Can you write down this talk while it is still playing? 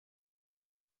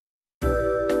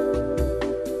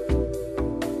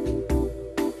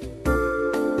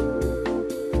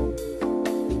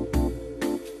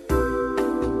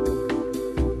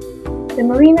The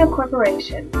Merino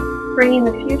Corporation, bringing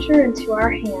the future into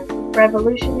our hands with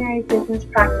revolutionary business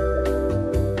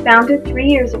practices. Founded 3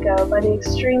 years ago by the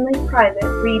extremely private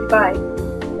Reed Bice,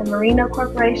 the Merino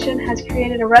Corporation has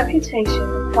created a reputation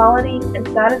of quality and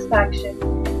satisfaction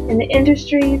in the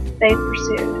industries they've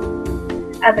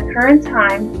pursued. At the current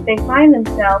time, they find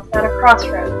themselves at a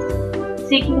crossroads,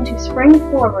 seeking to spring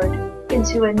forward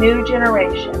into a new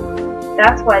generation.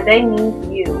 That's why they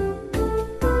need you.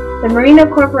 The Merino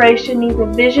Corporation needs a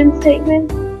vision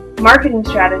statement, marketing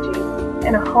strategies,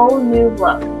 and a whole new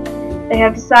look. They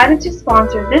have decided to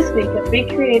sponsor this week a big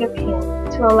creative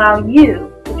camp to allow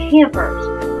you, the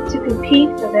campers, to compete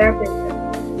for their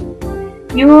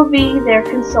business. You will be their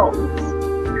consultants,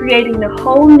 creating a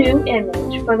whole new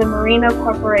image for the Merino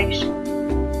Corporation.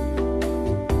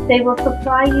 They will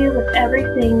supply you with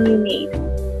everything you need.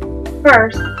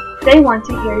 First, they want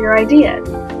to hear your ideas.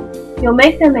 You'll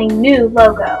make them a new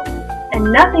logo,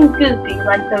 and nothing goofy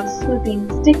like those swooping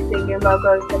stick figure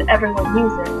logos that everyone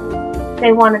uses.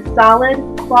 They want a solid,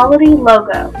 quality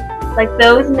logo, like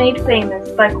those made famous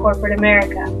by corporate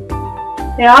America.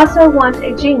 They also want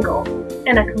a jingle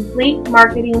and a complete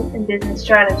marketing and business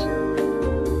strategy.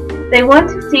 They want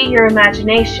to see your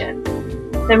imagination.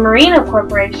 The Merino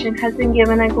Corporation has been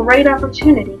given a great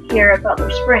opportunity here at Butler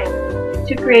Springs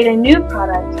to create a new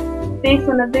product based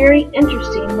on a very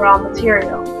interesting raw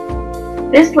material.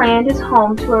 This land is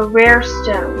home to a rare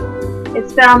stone.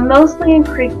 It's found mostly in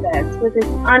creek beds with its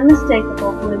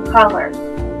unmistakable blue color.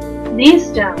 These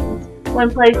stones,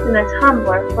 when placed in a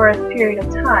tumbler for a period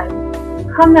of time,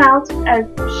 come out as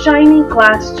shiny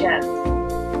glass gems.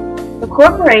 The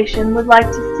corporation would like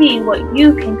to see what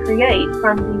you can create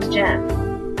from these gems.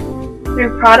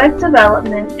 Through product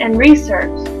development and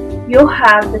research, you'll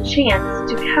have the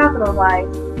chance to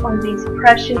capitalize on these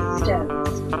precious stones.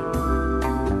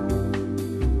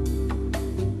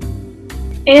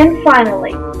 And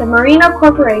finally, the Merino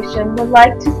Corporation would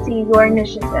like to see your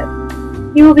initiative.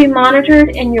 You will be monitored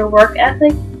in your work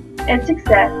ethic and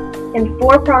success in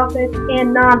for-profit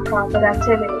and non-profit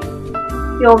activities.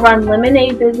 You'll run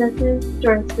lemonade businesses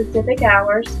during specific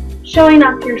hours, showing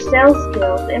off your sales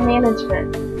skills and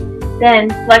management. Then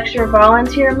flex your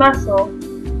volunteer muscle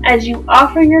as you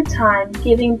offer your time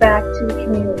giving back to the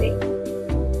community.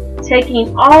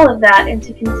 Taking all of that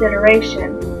into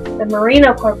consideration, the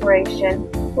Merino Corporation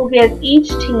will give each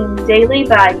team daily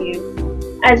value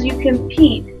as you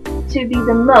compete to be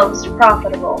the most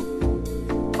profitable.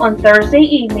 On Thursday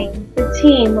evening, the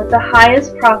team with the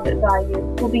highest profit value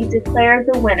will be declared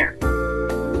the winner.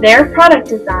 Their product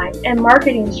design and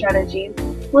marketing strategies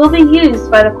will be used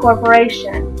by the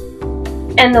corporation,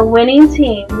 and the winning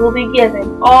team will be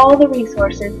given all the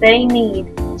resources they need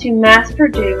to mass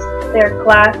produce their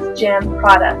glass gem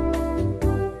product.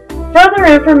 Further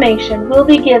information will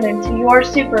be given to your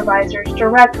supervisors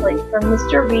directly from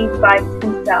Mr. Reed Bice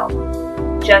himself.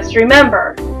 Just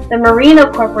remember, the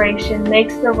Merino Corporation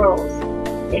makes the rules.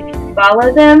 If you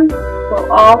follow them,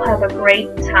 we'll all have a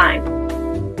great time.